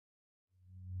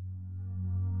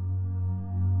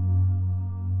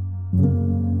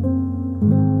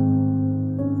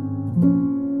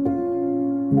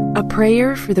A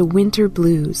Prayer for the Winter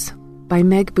Blues by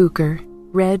Meg Bucher,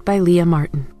 read by Leah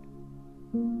Martin.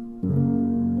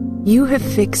 You have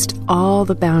fixed all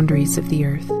the boundaries of the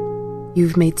earth.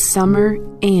 You've made summer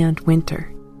and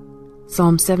winter.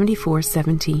 Psalm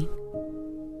 74:17.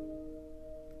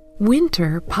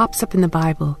 Winter pops up in the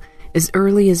Bible as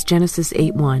early as Genesis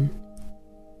 8:1.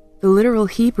 The literal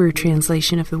Hebrew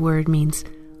translation of the word means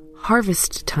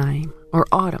harvest time or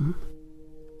autumn.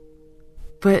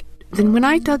 But then when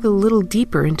I dug a little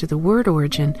deeper into the word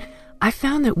origin, I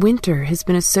found that winter has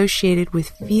been associated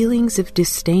with feelings of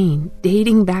disdain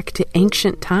dating back to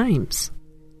ancient times.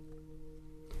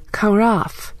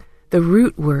 Karaf, the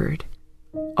root word,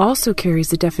 also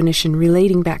carries a definition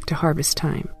relating back to harvest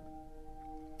time.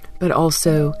 But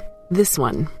also this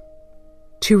one: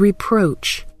 to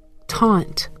reproach,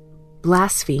 taunt,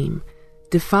 blaspheme,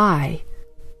 defy,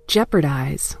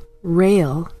 jeopardize,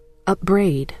 rail,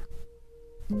 upbraid.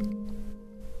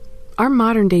 Our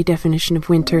modern-day definition of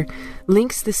winter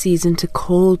links the season to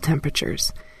cold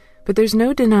temperatures, but there's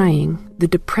no denying the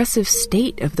depressive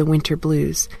state of the winter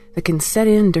blues that can set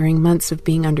in during months of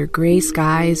being under gray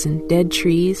skies and dead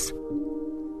trees.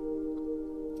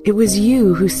 It was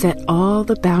you who set all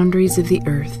the boundaries of the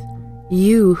earth,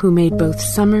 you who made both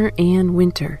summer and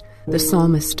winter, the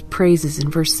psalmist praises in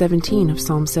verse 17 of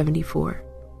Psalm 74.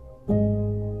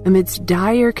 Amidst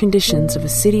dire conditions of a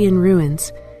city in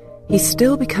ruins, he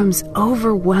still becomes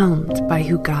overwhelmed by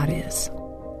who God is.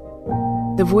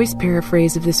 The voice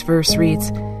paraphrase of this verse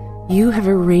reads, "You have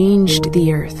arranged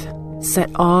the earth, set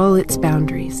all its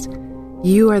boundaries.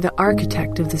 You are the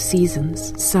architect of the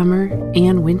seasons, summer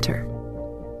and winter."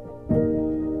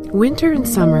 Winter and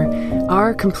summer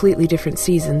are completely different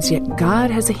seasons, yet God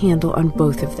has a handle on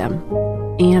both of them,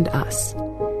 and us.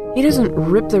 He doesn't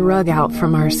rip the rug out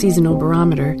from our seasonal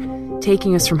barometer,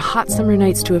 taking us from hot summer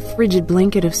nights to a frigid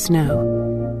blanket of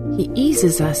snow. He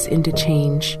eases us into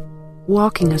change,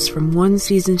 walking us from one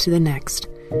season to the next,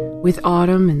 with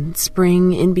autumn and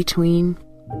spring in between.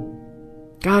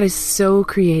 God is so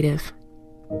creative.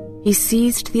 He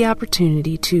seized the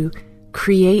opportunity to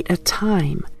create a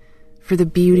time for the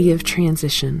beauty of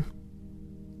transition.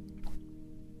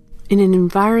 In an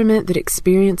environment that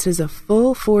experiences a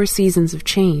full 4 seasons of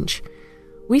change,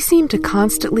 we seem to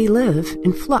constantly live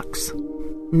in flux.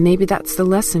 Maybe that's the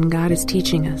lesson God is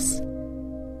teaching us.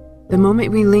 The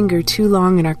moment we linger too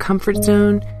long in our comfort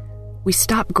zone, we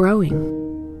stop growing.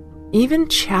 Even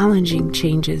challenging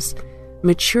changes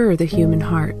mature the human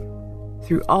heart.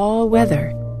 Through all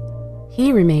weather,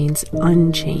 He remains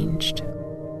unchanged.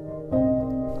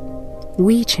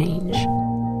 We change.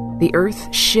 The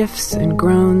earth shifts and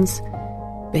groans,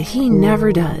 but He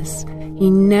never does. He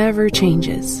never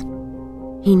changes.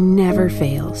 He never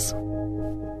fails.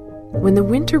 When the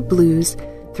winter blues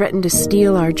threaten to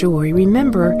steal our joy,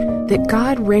 remember that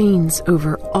God reigns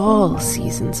over all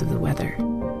seasons of the weather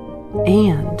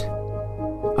and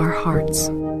our hearts.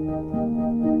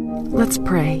 Let's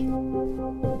pray.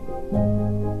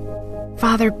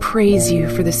 Father, praise You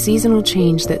for the seasonal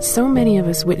change that so many of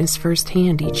us witness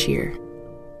firsthand each year.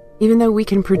 Even though we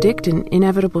can predict an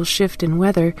inevitable shift in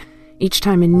weather, each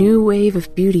time a new wave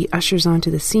of beauty ushers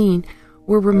onto the scene,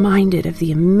 we're reminded of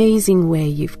the amazing way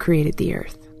You've created the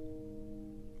earth.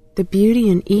 The beauty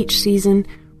in each season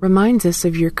reminds us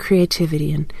of Your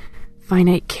creativity and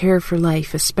finite care for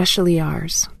life, especially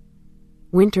ours.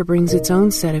 Winter brings its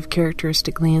own set of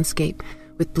characteristic landscape,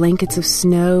 with blankets of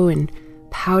snow and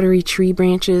powdery tree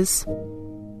branches.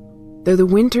 Though the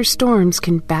winter storms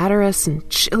can batter us and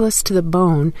chill us to the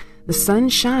bone, the sun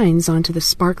shines onto the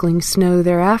sparkling snow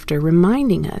thereafter,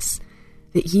 reminding us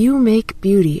that You make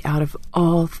beauty out of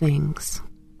all things.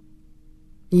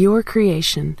 Your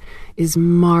creation is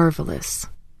marvelous.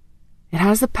 It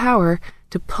has the power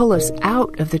to pull us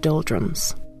out of the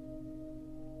doldrums.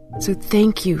 So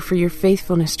thank You for Your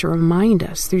faithfulness to remind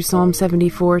us through Psalm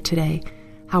 74 today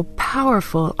how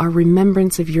powerful our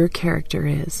remembrance of Your character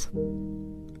is.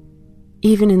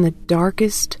 Even in the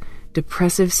darkest,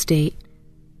 depressive state,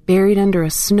 buried under a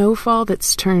snowfall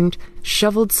that's turned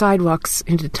shoveled sidewalks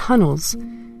into tunnels,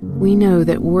 we know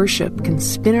that worship can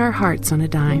spin our hearts on a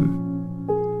dime.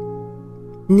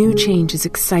 New change is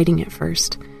exciting at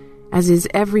first, as is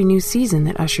every new season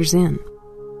that ushers in.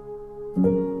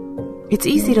 It's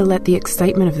easy to let the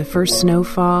excitement of the first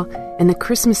snowfall and the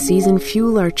Christmas season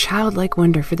fuel our childlike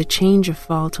wonder for the change of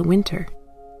fall to winter.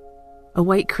 A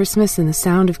white Christmas and the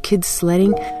sound of kids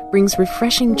sledding brings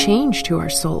refreshing change to our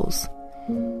souls.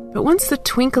 But once the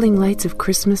twinkling lights of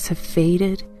Christmas have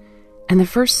faded, and the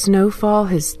first snowfall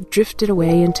has drifted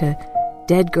away into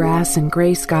dead grass and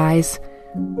gray skies,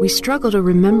 we struggle to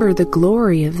remember the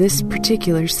glory of this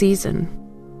particular season.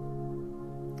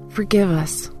 Forgive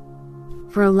us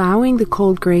for allowing the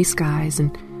cold gray skies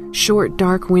and short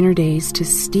dark winter days to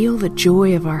steal the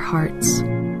joy of our hearts.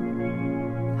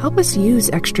 Help us use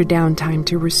extra downtime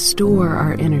to restore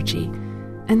our energy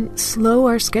and slow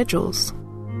our schedules.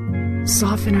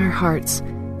 Soften our hearts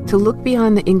to look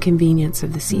beyond the inconvenience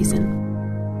of the season.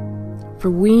 For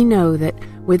we know that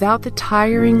without the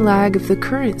tiring lag of the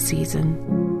current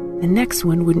season, the next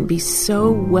one wouldn't be so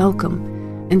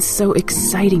welcome and so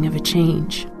exciting of a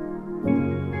change.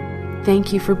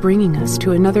 Thank you for bringing us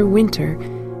to another winter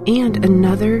and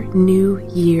another new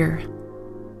year.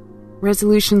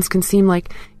 Resolutions can seem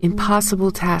like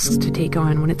impossible tasks to take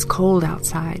on when it's cold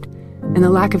outside, and the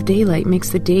lack of daylight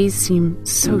makes the days seem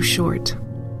so short.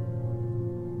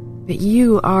 But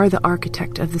you are the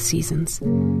architect of the seasons,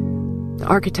 the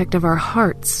architect of our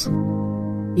hearts.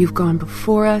 You've gone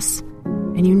before us,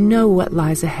 and you know what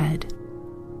lies ahead.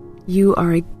 You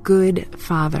are a good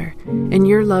Father, and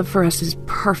your love for us is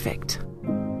perfect.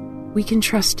 We can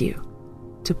trust you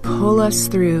to pull us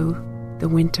through the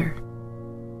winter.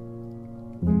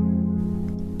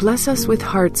 Bless us with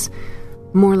hearts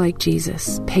more like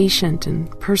Jesus, patient and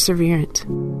perseverant.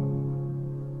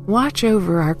 Watch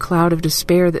over our cloud of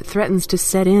despair that threatens to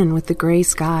set in with the gray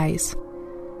skies.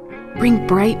 Bring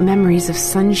bright memories of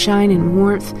sunshine and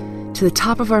warmth to the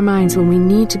top of our minds when we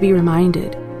need to be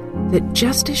reminded that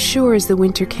just as sure as the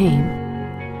winter came,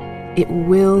 it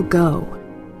will go.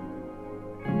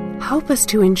 Help us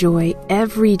to enjoy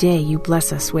every day you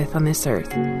bless us with on this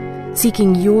earth,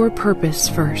 seeking your purpose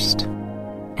first,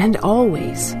 and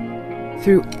always,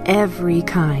 through every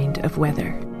kind of weather.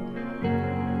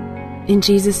 In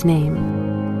Jesus' name,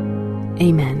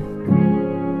 amen.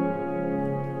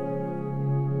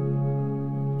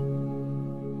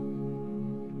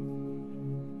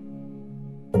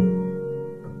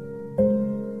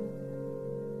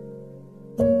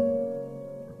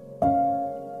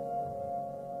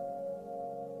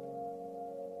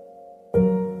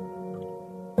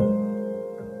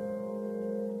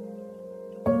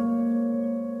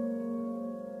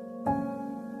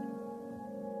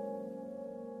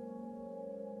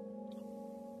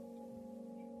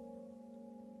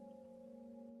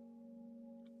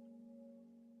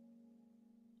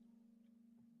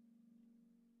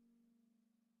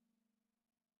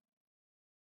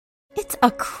 It's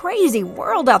a crazy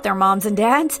world out there, moms and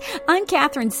dads. I'm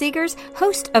Catherine Segars,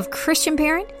 host of Christian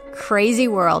Parent Crazy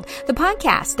World, the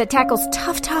podcast that tackles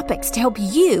tough topics to help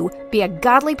you be a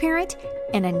godly parent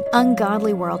in an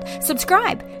ungodly world.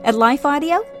 Subscribe at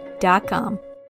lifeaudio.com.